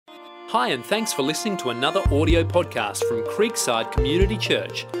Hi, and thanks for listening to another audio podcast from Creekside Community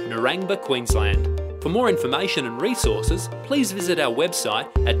Church, Narangba, Queensland. For more information and resources, please visit our website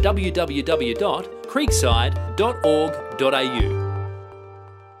at www.creekside.org.au.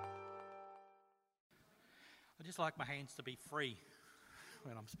 I just like my hands to be free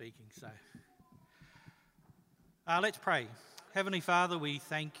when I'm speaking, so let's pray. Heavenly Father, we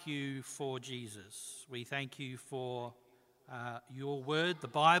thank you for Jesus. We thank you for your word, the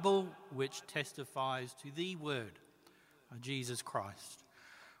Bible, which testifies to the word of Jesus Christ.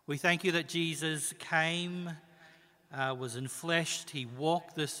 We thank you that Jesus came, was enfleshed, he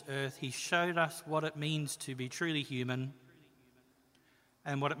walked this earth, he showed us what it means to be truly human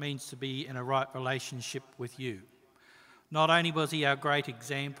and what it means to be in a right relationship with you. Not only was he our great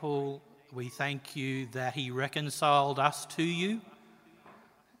example, we thank you that he reconciled us to you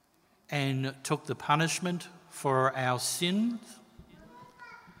and took the punishment for our sins.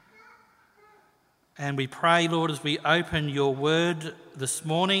 And we pray, Lord, as we open your word this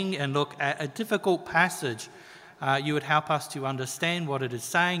morning and look at a difficult passage, you would help us to understand what it is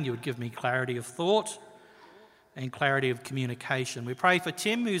saying. You would give me clarity of thought and clarity of communication. We pray for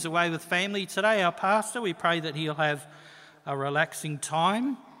Tim, who's away with family today, our pastor. We pray that he'll have a relaxing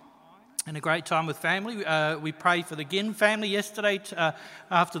time and a great time with family. We pray for the Ginn family yesterday,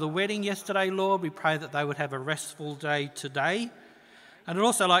 after the wedding yesterday, Lord. We pray that they would have a restful day today. And I'd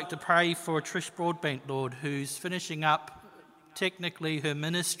also like to pray for Trish Broadbent, Lord, who's finishing up technically her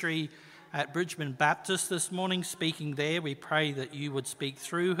ministry at Bridgman Baptist this morning, speaking there. We pray that you would speak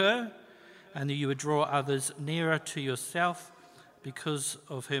through her and that you would draw others nearer to yourself because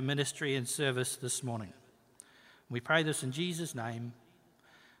of her ministry and service this morning. We pray this in Jesus' name.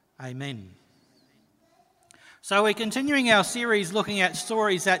 Amen. So we're continuing our series looking at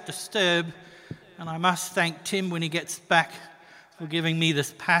stories that disturb, and I must thank Tim when he gets back for giving me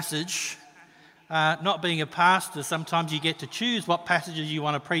this passage. Not being a pastor, sometimes you get to choose what passages you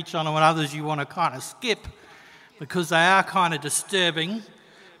want to preach on and what others you want to kind of skip because they are kind of disturbing.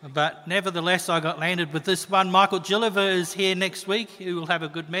 But nevertheless, I got landed with this one. Michael Gilliver is here next week. He will have a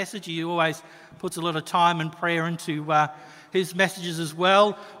good message. He always puts a lot of time and prayer into his messages as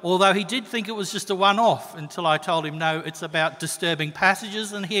well, although he did think it was just a one-off until I told him, no, it's about disturbing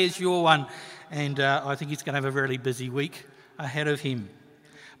passages, and here's your one. And I think he's going to have a really busy week ahead of him.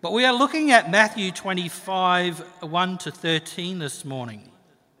 But we are looking at Matthew 25, 1 to 13 this morning.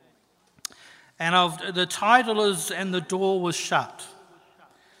 And the title is, "And the Door Was Shut."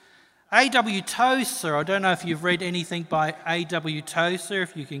 A.W. Tozer, I don't know if you've read anything by A.W. Tozer.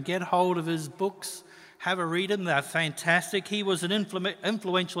 If you can get hold of his books, have a read them. They're fantastic. He was an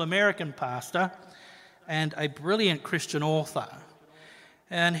influential American pastor and a brilliant Christian author.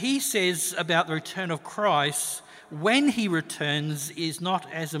 And he says about the return of Christ, when he returns is not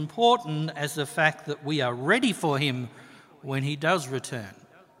as important as the fact that we are ready for him when he does return.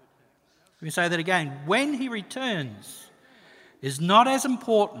 Let me say that again. When he returns is not as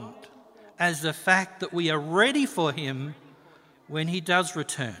important as the fact that we are ready for him when he does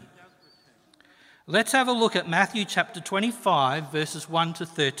return. Let's have a look at Matthew chapter 25, verses 1 to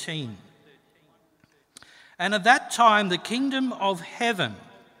 13. "And at that time the kingdom of heaven,"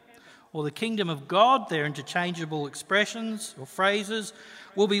 or the kingdom of God, they're interchangeable expressions or phrases,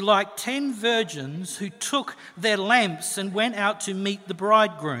 "will be like 10 virgins who took their lamps and went out to meet the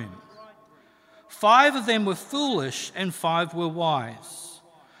bridegroom. 5 of them were foolish and 5 were wise.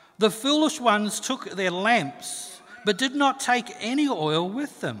 The foolish ones took their lamps, but did not take any oil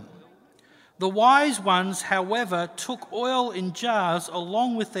with them. The wise ones, however, took oil in jars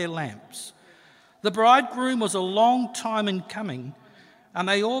along with their lamps. The bridegroom was a long time in coming, and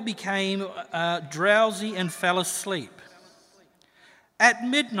they all became drowsy and fell asleep. At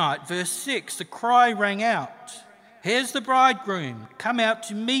midnight," verse 6, "the cry rang out, 'Here's the bridegroom, come out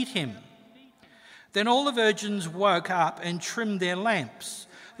to meet him.' Then all the virgins woke up and trimmed their lamps.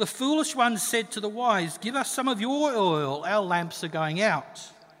 The foolish ones said to the wise, 'Give us some of your oil, our lamps are going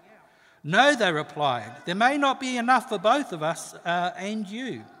out.' 'No,' they replied, 'there may not be enough for both of us and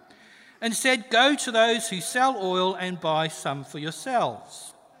you.' And said, 'Go to those who sell oil and buy some for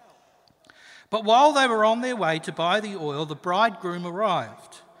yourselves.' But while they were on their way to buy the oil, the bridegroom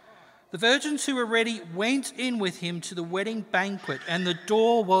arrived. The virgins who were ready went in with him to the wedding banquet, and the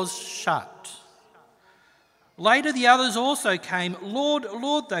door was shut. Later the others also came. 'Lord,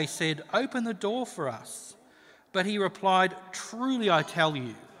 Lord,' they said, 'open the door for us.' But he replied, 'Truly I tell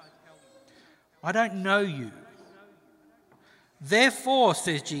you, I don't know you. Therefore,'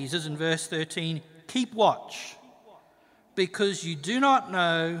 says Jesus in verse 13, 'keep watch, because you do not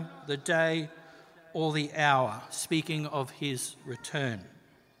know the day or the hour,' speaking of his return.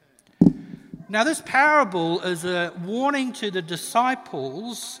 Now, this parable is a warning to the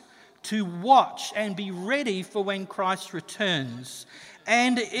disciples to watch and be ready for when Christ returns.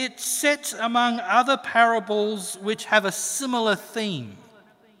 And it sets among other parables which have a similar theme.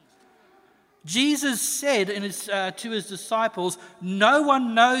 Jesus said to his disciples, "No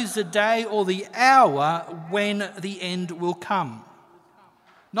one knows the day or the hour when the end will come."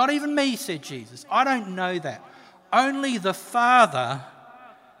 Not even me, said Jesus. I don't know that. Only the Father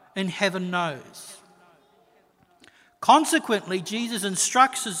in heaven knows. Consequently, Jesus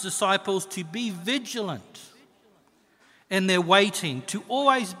instructs his disciples to be vigilant in their waiting, to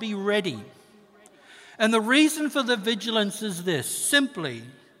always be ready. And the reason for the vigilance is this, simply,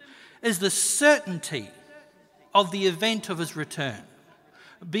 is the certainty of the event of his return.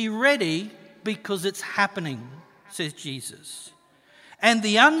 Be ready because it's happening, says Jesus. And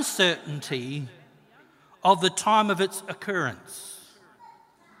the uncertainty of the time of its occurrence.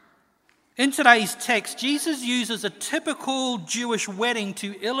 In today's text, Jesus uses a typical Jewish wedding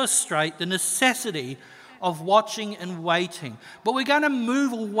to illustrate the necessity of watching and waiting. But we're going to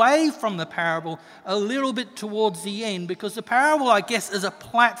move away from the parable a little bit towards the end, because the parable, I guess, is a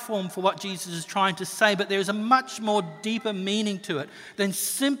platform for what Jesus is trying to say, but there's a much more deeper meaning to it than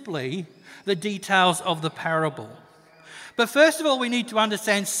simply the details of the parable. But first of all, we need to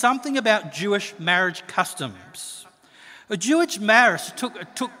understand something about Jewish marriage customs. A Jewish marriage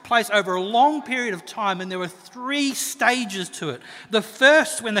took place over a long period of time, and there were 3 stages to it. The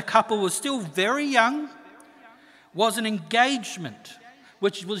first, when the couple was still very young, was an engagement,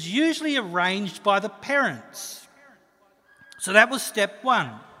 which was usually arranged by the parents. So that was step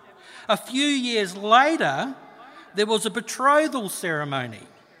 1. A few years later, there was a betrothal ceremony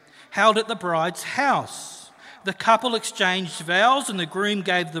held at the bride's house. The couple exchanged vows and the groom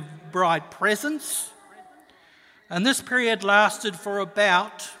gave the bride presents. And this period lasted for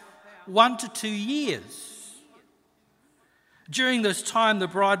about 1 to 2 years. During this time, the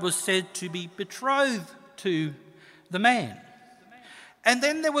bride was said to be betrothed to the man. And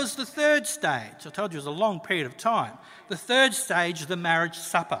then there was the third stage. I told you it was a long period of time. The third stage, the marriage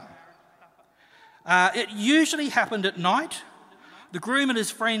supper. It usually happened at night. The groom and his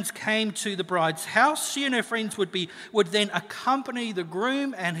friends came to the bride's house. She and her friends would then accompany the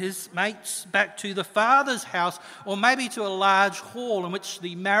groom and his mates back to the father's house, or maybe to a large hall in which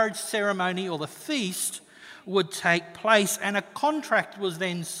the marriage ceremony or the feast would take place, and a contract was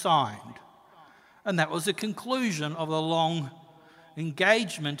then signed. And that was the conclusion of the long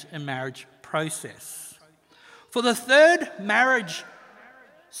engagement and marriage process. For the third marriage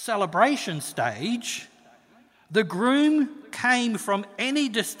celebration stage, the groom came from any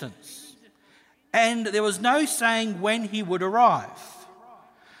distance, and there was no saying when he would arrive,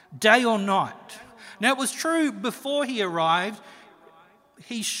 day or night. Now, it was true before he arrived,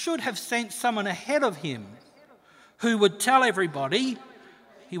 he should have sent someone ahead of him who would tell everybody,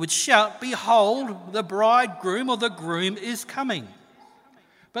 he would shout, "Behold, the bridegroom or the groom is coming."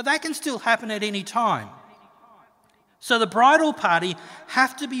 But that can still happen at any time. So the bridal party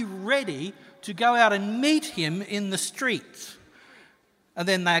have to be ready to go out and meet him in the streets. And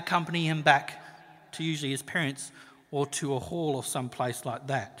then they accompany him back to usually his parents or to a hall or some place like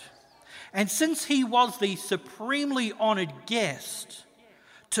that. And since he was the supremely honoured guest,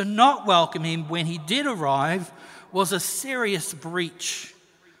 to not welcome him when he did arrive was a serious breach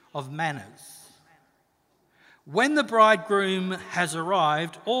of manners. When the bridegroom has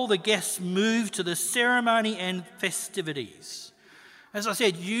arrived, all the guests move to the ceremony and festivities. As I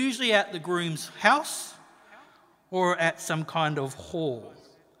said, usually at the groom's house or at some kind of hall.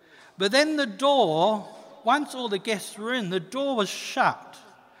 But then the door, once all the guests were in, the door was shut.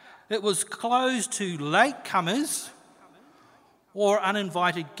 It was closed to latecomers or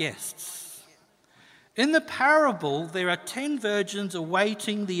uninvited guests. In the parable, there are 10 virgins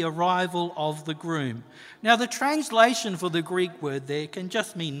awaiting the arrival of the groom. Now, the translation for the Greek word there can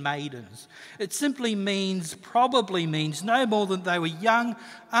just mean maidens. It simply probably means no more than they were young,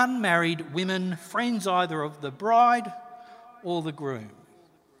 unmarried women, friends either of the bride or the groom.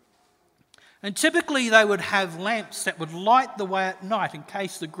 And typically they would have lamps that would light the way at night in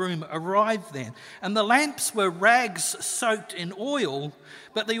case the groom arrived then. And the lamps were rags soaked in oil,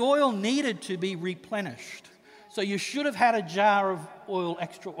 but the oil needed to be replenished. So you should have had a jar of oil,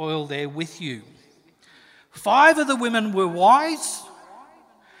 extra oil there with you. 5 of the women were wise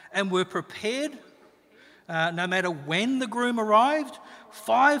and were prepared, no matter when the groom arrived.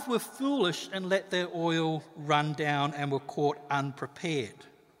 5 were foolish and let their oil run down and were caught unprepared.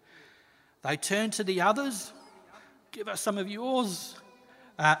 They turned to the others, "Give us some of yours."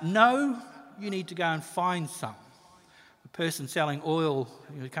 "No, you need to go and find some." The person selling oil,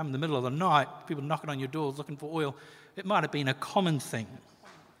 you come in the middle of the night, people knocking on your doors looking for oil, it might have been a common thing.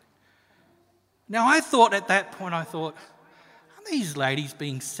 Now I thought at that point, are these ladies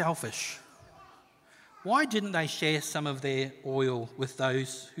being selfish? Why didn't they share some of their oil with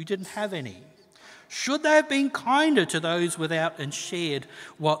those who didn't have any? Should they have been kinder to those without and shared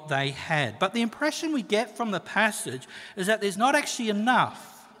what they had? But the impression we get from the passage is that there's not actually enough.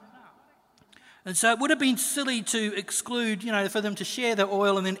 And so it would have been silly to exclude, for them to share their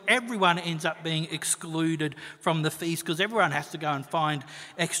oil and then everyone ends up being excluded from the feast because everyone has to go and find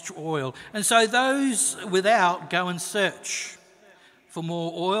extra oil. And so those without go and search for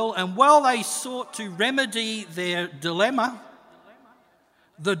more oil. And while they sought to remedy their dilemma,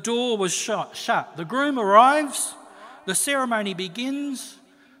 the door was shut. The groom arrives, the ceremony begins,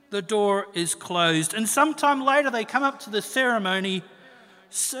 the door is closed. And sometime later they come up to the ceremony.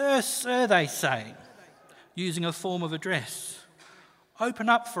 Sir, sir, they say, using a form of address, open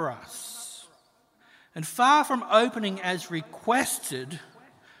up for us. And far from opening as requested,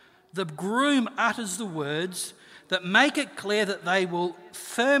 the groom utters the words that make it clear that they will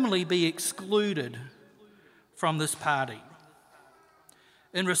firmly be excluded from this party.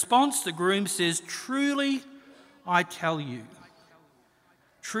 In response, the groom says, truly I tell you.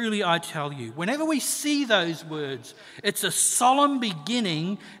 Truly I tell you. Whenever we see those words, it's a solemn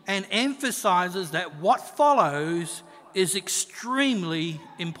beginning and emphasizes that what follows is extremely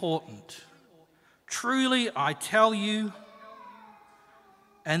important. Truly I tell you.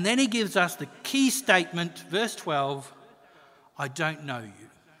 And then he gives us the key statement, verse 12, I don't know you.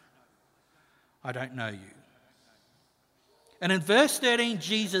 I don't know you. And in verse 13,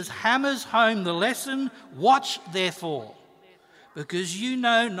 Jesus hammers home the lesson, watch therefore, because you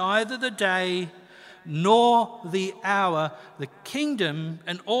know neither the day nor the hour the kingdom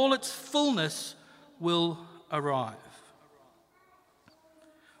and all its fullness will arrive.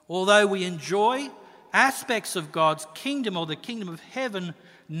 Although we enjoy aspects of God's kingdom or the kingdom of heaven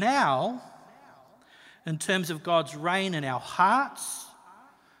now, in terms of God's reign in our hearts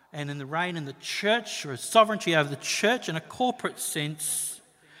and in the reign in the church or sovereignty over the church in a corporate sense,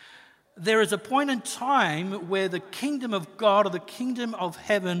 there is a point in time where the kingdom of God or the kingdom of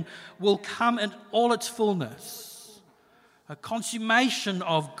heaven will come in all its fullness, a consummation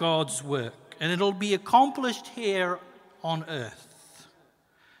of God's work, and it'll be accomplished here on earth.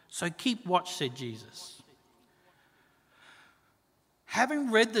 So keep watch, said Jesus.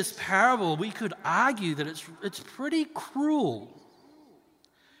 Having read this parable, we could argue that it's pretty cruel.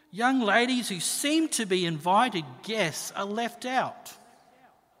 Young ladies who seem to be invited guests are left out.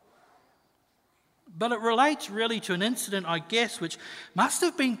 But it relates really to an incident, I guess, which must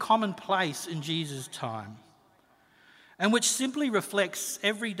have been commonplace in Jesus' time and which simply reflects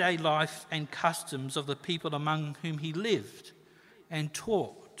everyday life and customs of the people among whom he lived and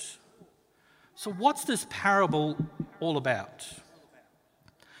taught. So what's this parable all about?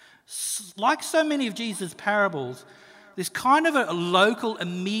 Like so many of Jesus' parables, there's kind of a local,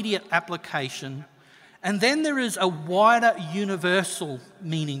 immediate application, and then there is a wider, universal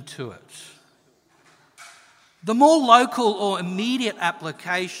meaning to it. The more local or immediate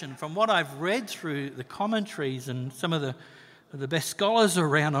application, from what I've read through the commentaries and some of the best scholars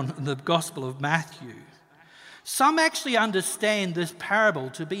around on the Gospel of Matthew, some actually understand this parable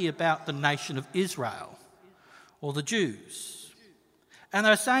to be about the nation of Israel or the Jews. And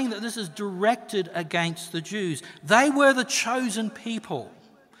they're saying that this is directed against the Jews. They were the chosen people.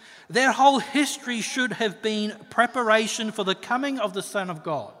 Their whole history should have been preparation for the coming of the Son of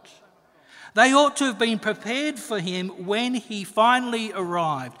God. They ought to have been prepared for him when he finally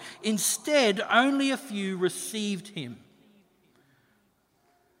arrived. Instead, only a few received him.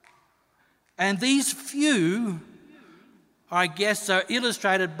 And these few, I guess, are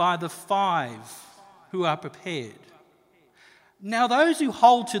illustrated by the 5 who are prepared. Now, those who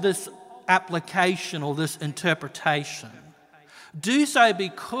hold to this application or this interpretation do so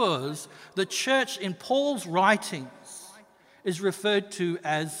because the church in Paul's writings is referred to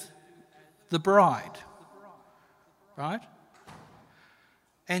as the bride, right?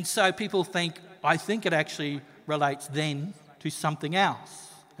 And so people think, I think it actually relates then to something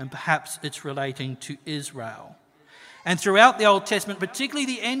else, and perhaps it's relating to Israel. And throughout the Old Testament, particularly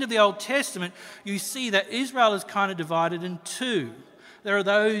the end of the Old Testament, you see that Israel is kind of divided in two. There are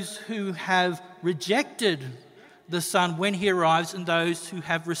those who have rejected the Son when he arrives and those who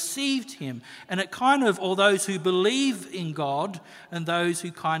have received him. And or those who believe in God and those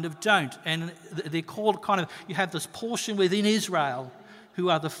who kind of don't. And they're called you have this portion within Israel who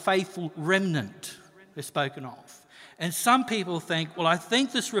are the faithful remnant they're spoken of. And some people think, well, I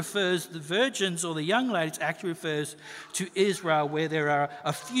think this refers, the virgins or the young ladies actually refers to Israel, where there are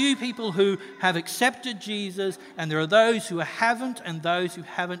a few people who have accepted Jesus, and there are those who haven't, and those who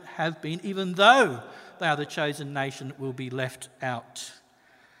haven't have been, even though they are the chosen nation, will be left out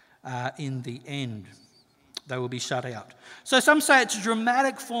in the end. They will be shut out. So some say it's a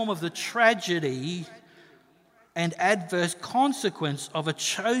dramatic form of the tragedy and adverse consequence of a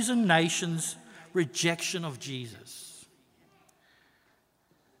chosen nation's rejection of Jesus.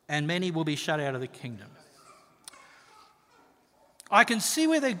 And many will be shut out of the kingdom. I can see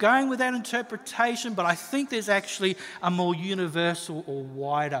where they're going with that interpretation, but I think there's actually a more universal or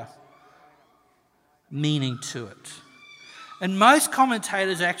wider meaning to it. And most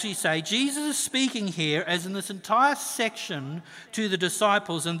commentators actually say Jesus is speaking here, as in this entire section, to the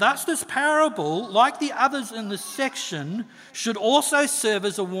disciples, and thus this parable, like the others in this section, should also serve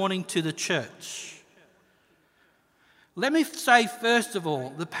as a warning to the church. Let me say, first of all,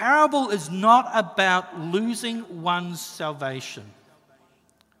 the parable is not about losing one's salvation.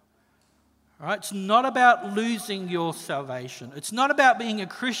 All right? It's not about losing your salvation. It's not about being a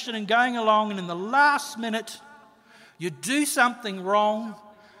Christian and going along and in the last minute you do something wrong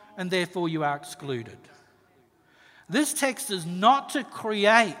and therefore you are excluded. This text is not to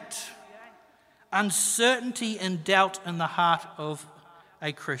create uncertainty and doubt in the heart of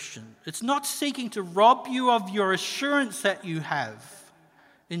a Christian. It's not seeking to rob you of your assurance that you have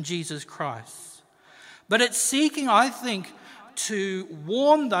in Jesus Christ. But it's seeking, I think, to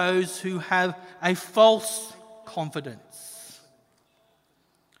warn those who have a false confidence.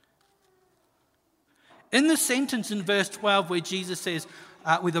 In the sentence in verse 12 where Jesus says,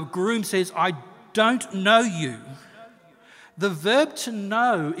 where the groom says, I don't know you, the verb to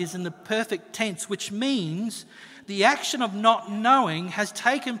know is in the perfect tense, which means the action of not knowing has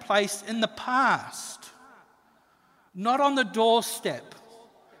taken place in the past, not on the doorstep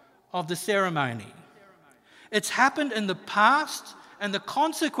of the ceremony. It's happened in the past, and the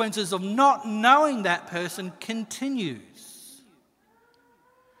consequences of not knowing that person continues.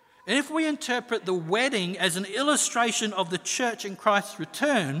 And if we interpret the wedding as an illustration of the church in Christ's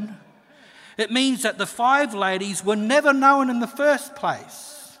return, it means that the 5 ladies were never known in the first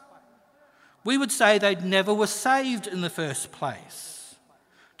place. We would say they never were saved in the first place,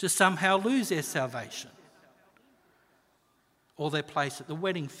 to somehow lose their salvation or their place at the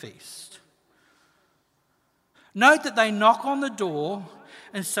wedding feast. Note that they knock on the door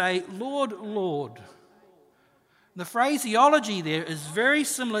and say, Lord, Lord. The phraseology there is very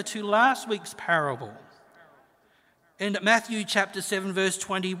similar to last week's parable in Matthew chapter 7, verse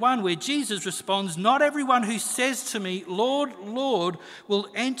 21, where Jesus responds, not everyone who says to me, Lord, Lord, will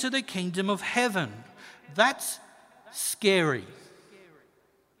enter the kingdom of heaven. That's scary.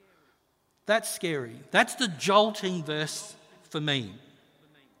 That's scary. That's the jolting verse for me.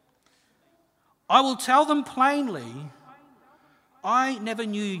 I will tell them plainly, I never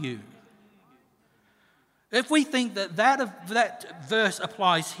knew you. If we think that verse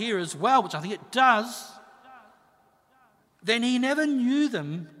applies here as well, which I think it does, then he never knew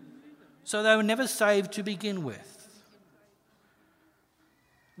them, so they were never saved to begin with.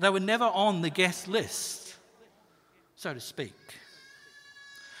 They were never on the guest list, so to speak.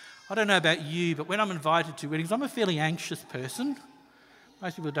 I don't know about you, but when I'm invited to weddings, I'm a fairly anxious person.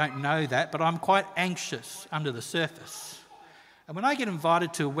 Most people don't know that, but I'm quite anxious under the surface. And when I get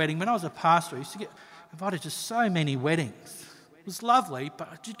invited to a wedding, when I was a pastor, I used to get invited to so many weddings. It was lovely, but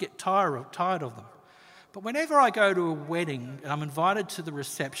I did get tired of them. But whenever I go to a wedding and I'm invited to the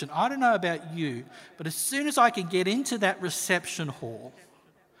reception, I don't know about you, but as soon as I can get into that reception hall,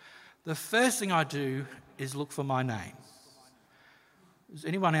 the first thing I do is look for my name. Does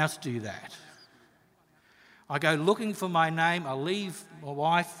anyone else do that? I go looking for my name. I leave my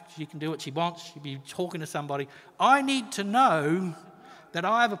wife. She can do what she wants. She'll be talking to somebody. I need to know that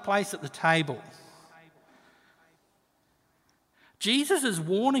I have a place at the table. Jesus is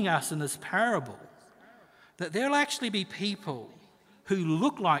warning us in this parable that there'll actually be people who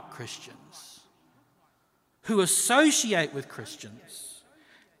look like Christians, who associate with Christians,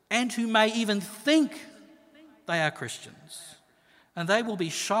 and who may even think they are Christians. And they will be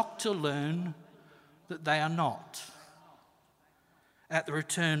shocked to learn that they are not at the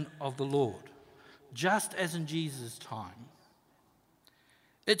return of the Lord, just as in Jesus' time.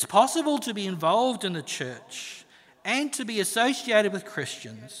 It's possible to be involved in the church and to be associated with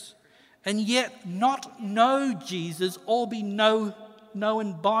Christians and yet not know Jesus or be known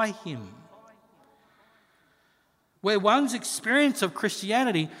by him, where one's experience of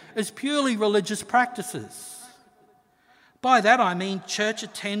Christianity is purely religious practices. By that I mean church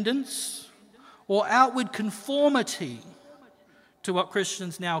attendance or outward conformity to what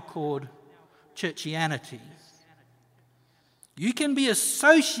Christians now call churchianity. You can be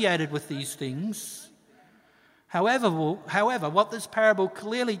associated with these things. However, what this parable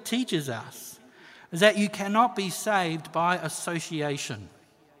clearly teaches us is that you cannot be saved by association.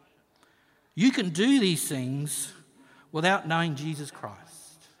 You can do these things without knowing Jesus Christ.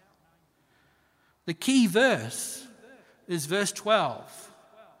 The key verse is verse 12.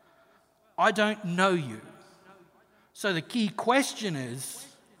 I don't know you. So the key question is,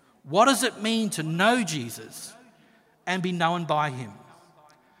 what does it mean to know Jesus and be known by him?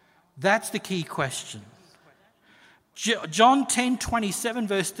 That's the key question. John 10:27,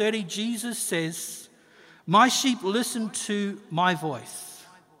 verse 30, Jesus says, my sheep listen to my voice.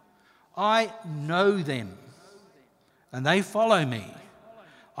 I know them, and they follow me.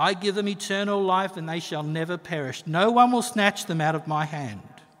 I give them eternal life, and they shall never perish. No one will snatch them out of my hand.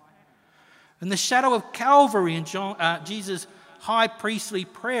 In the shadow of Calvary in Jesus' high priestly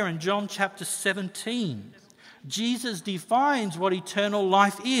prayer in John chapter 17, Jesus defines what eternal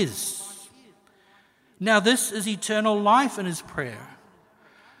life is. Now this is eternal life in his prayer,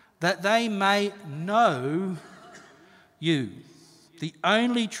 that they may know you, the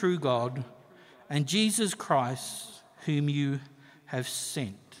only true God, and Jesus Christ, whom you have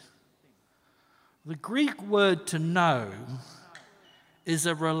sent. The Greek word to know is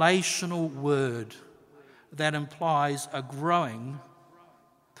a relational word that implies a growing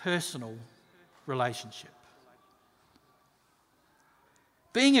personal relationship.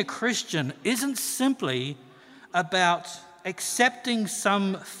 Being a Christian isn't simply about accepting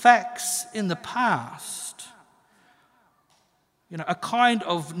some facts in the past, a kind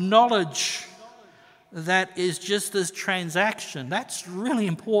of knowledge that is just this transaction. That's really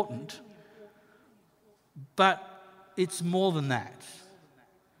important, but it's more than that.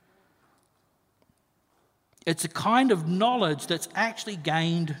 It's a kind of knowledge that's actually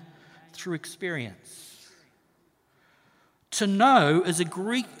gained through experience. To know is a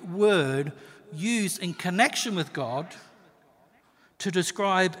Greek word used in connection with God to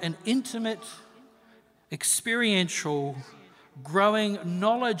describe an intimate, experiential, growing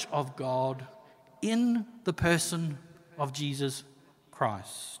knowledge of God in the person of Jesus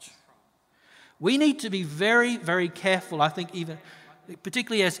Christ. We need to be very, very careful, I think, even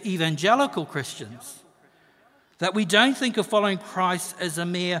particularly as evangelical Christians, that we don't think of following Christ as a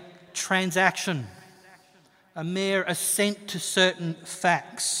mere transaction, a mere assent to certain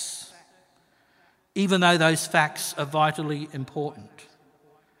facts, even though those facts are vitally important.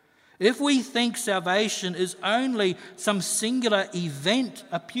 If we think salvation is only some singular event,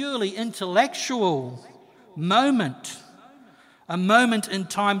 a purely intellectual moment, a moment in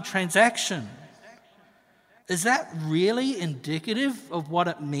time transaction, is that really indicative of what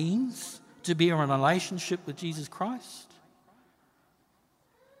it means to be in a relationship with Jesus Christ?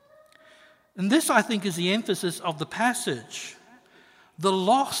 And this, I think, is the emphasis of the passage. The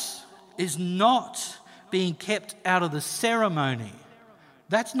loss is not being kept out of the ceremony.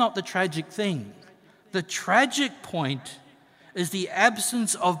 That's not the tragic thing. The tragic point is the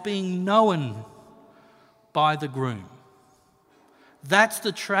absence of being known by the groom. That's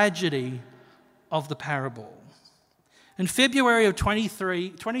the tragedy of the parable. In February of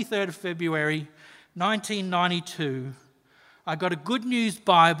 23rd of February, 1992, I got a Good News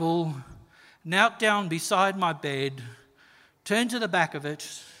Bible, knelt down beside my bed, turned to the back of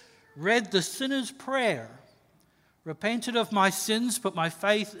it, read the sinner's prayer, repented of my sins, put my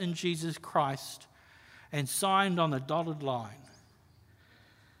faith in Jesus Christ, and signed on the dotted line.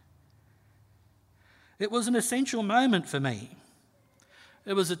 It was an essential moment for me.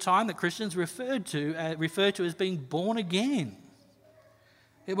 It was a time that Christians refer to as being born again.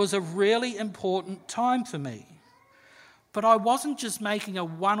 It was a really important time for me. But I wasn't just making a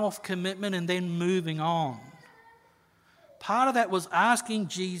one-off commitment and then moving on. Part of that was asking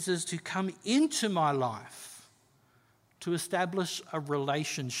Jesus to come into my life to establish a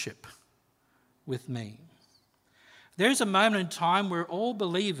relationship with me. There's a moment in time where all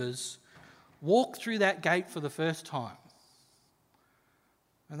believers walk through that gate for the first time.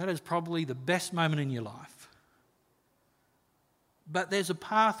 And that is probably the best moment in your life. But there's a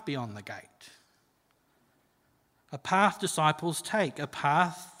path beyond the gate. A path disciples take, a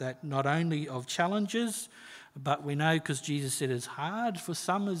path that not only of challenges, but we know because Jesus said is hard, for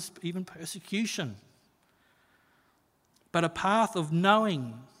some is even persecution. But a path of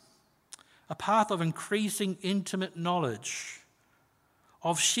knowing, a path of increasing intimate knowledge,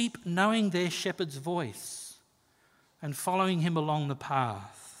 of sheep knowing their shepherd's voice and following him along the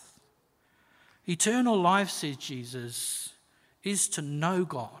path. Eternal life, says Jesus, is to know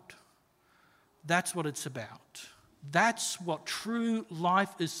God, That's what it's about. That's what true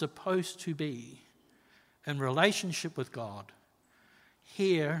life is supposed to be, in relationship with God,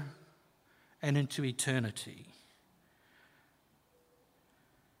 here and into eternity.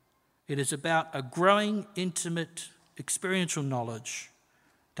 It is about a growing, intimate, experiential knowledge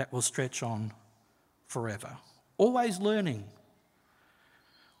that will stretch on forever. Always learning,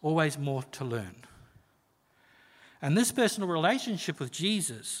 always more to learn. And this personal relationship with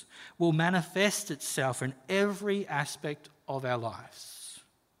Jesus will manifest itself in every aspect of our lives.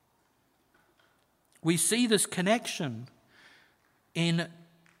 We see this connection in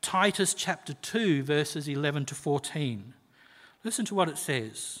Titus chapter 2, verses 11 to 14. Listen to what it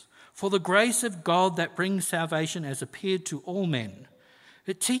says. For the grace of God that brings salvation has appeared to all men.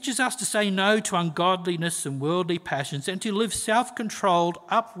 It teaches us to say no to ungodliness and worldly passions and to live self-controlled,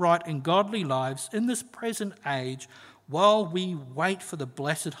 upright and godly lives in this present age while we wait for the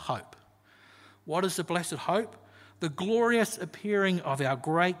blessed hope. What is the blessed hope? The glorious appearing of our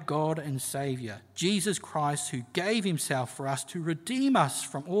great God and Saviour, Jesus Christ, who gave himself for us to redeem us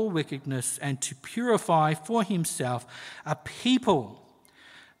from all wickedness and to purify for himself a people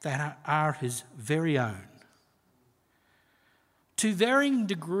that are his very own. To varying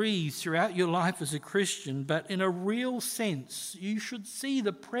degrees throughout your life as a Christian, but in a real sense, you should see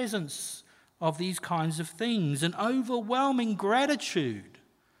the presence of these kinds of things, an overwhelming gratitude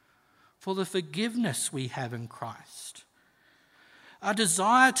for the forgiveness we have in Christ, a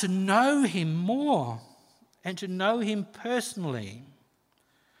desire to know him more and to know him personally.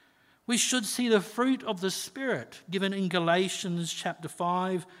 We should see the fruit of the Spirit given in Galatians chapter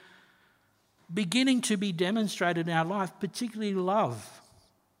 5 beginning to be demonstrated in our life, particularly love.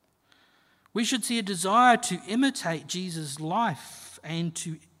 We should see a desire to imitate Jesus' life and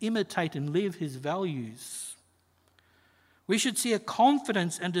to imitate and live his values. We should see a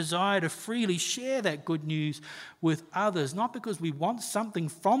confidence and desire to freely share that good news with others, not because we want something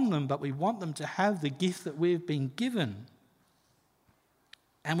from them, but we want them to have the gift that we've been given.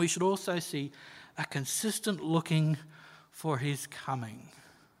 And we should also see a consistent looking for his coming.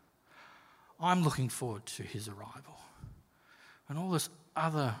 I'm looking forward to his arrival. And all this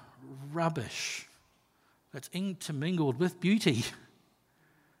other rubbish that's intermingled with beauty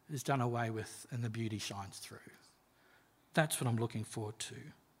is done away with and the beauty shines through. That's what I'm looking forward to.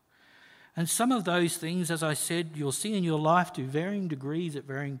 And some of those things, as I said, you'll see in your life to varying degrees at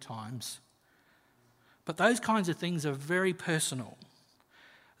varying times. But those kinds of things are very personal.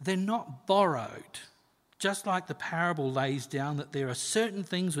 They're not borrowed. Just like the parable lays down that there are certain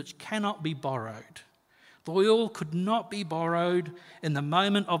things which cannot be borrowed. The oil could not be borrowed in the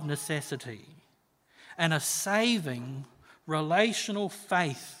moment of necessity. And a saving, relational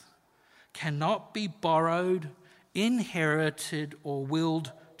faith cannot be borrowed, inherited, or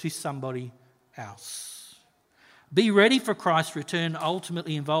willed to somebody else. Be ready for Christ's return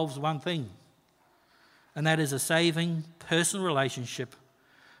ultimately involves one thing, and that is a saving personal relationship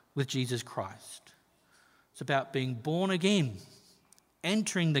with Jesus Christ. It's about being born again,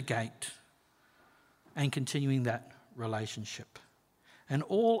 entering the gate, and continuing that relationship. And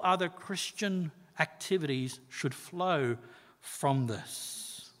all other Christian activities should flow from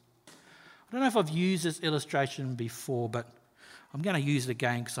this. I don't know if I've used this illustration before, but I'm going to use it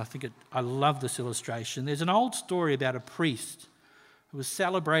again because I love this illustration. There's an old story about a priest who was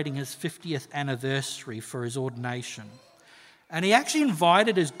celebrating his 50th anniversary for his ordination. And he actually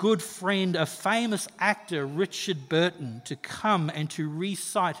invited his good friend, a famous actor, Richard Burton, to come and to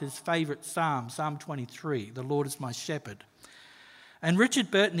recite his favourite psalm, Psalm 23, "The Lord is my shepherd." And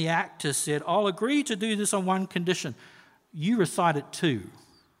Richard Burton, the actor, said, "I'll agree to do this on one condition. You recite it too,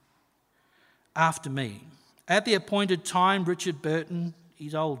 after me." At the appointed time, Richard Burton,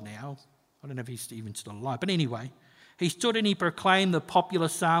 he's old now, I don't know if he's even still alive, but anyway, he stood and he proclaimed the popular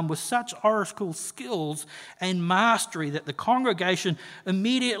psalm with such oracle skills and mastery that the congregation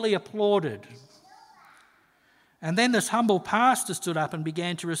immediately applauded. And then this humble pastor stood up and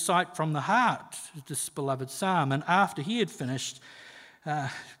began to recite from the heart this beloved psalm. And after he had finished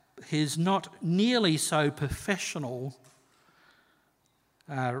his not nearly so professional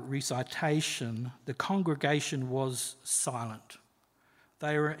recitation, the congregation was silent.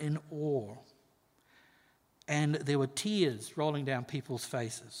 They were in awe. And there were tears rolling down people's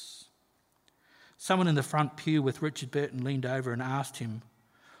faces. Someone in the front pew with Richard Burton leaned over and asked him,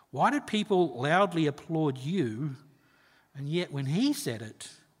 "Why did people loudly applaud you, and yet when he said it,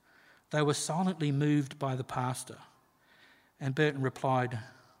 they were silently moved by the pastor?" And Burton replied,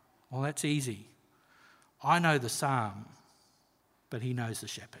 "Well, that's easy. I know the psalm, but he knows the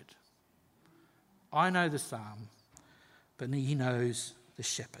shepherd. I know the psalm, but he knows the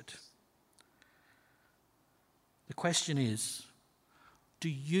shepherd." The question is, do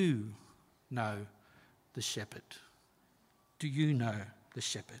you know the shepherd? Do you know the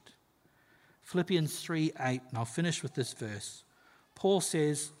shepherd? Philippians 3:8, and I'll finish with this verse. Paul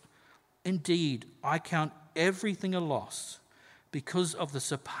says, "Indeed, I count everything a loss because of the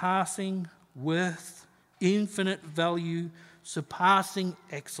surpassing worth, infinite value, surpassing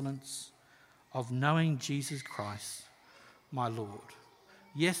excellence of knowing Jesus Christ, my Lord."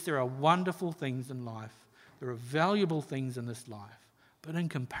 Yes, there are wonderful things in life. There are valuable things in this life. But in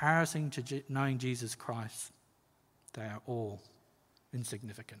comparison to knowing Jesus Christ, they are all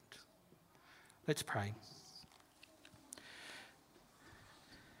insignificant. Let's pray.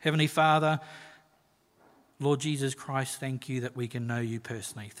 Heavenly Father, Lord Jesus Christ, thank you that we can know you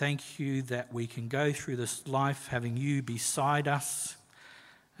personally. Thank you that we can go through this life having you beside us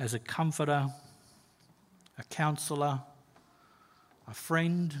as a comforter, a counsellor, a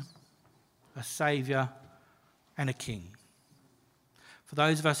friend, a saviour, and a king. For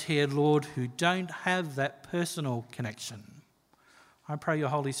those of us here, Lord, who don't have that personal connection, I pray your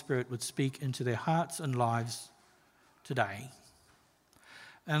Holy Spirit would speak into their hearts and lives today.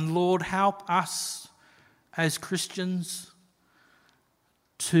 And Lord, help us as Christians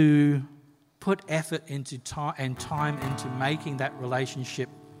to put effort into time into making that relationship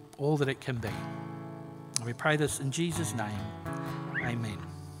all that it can be. And we pray this in Jesus' name. Amen.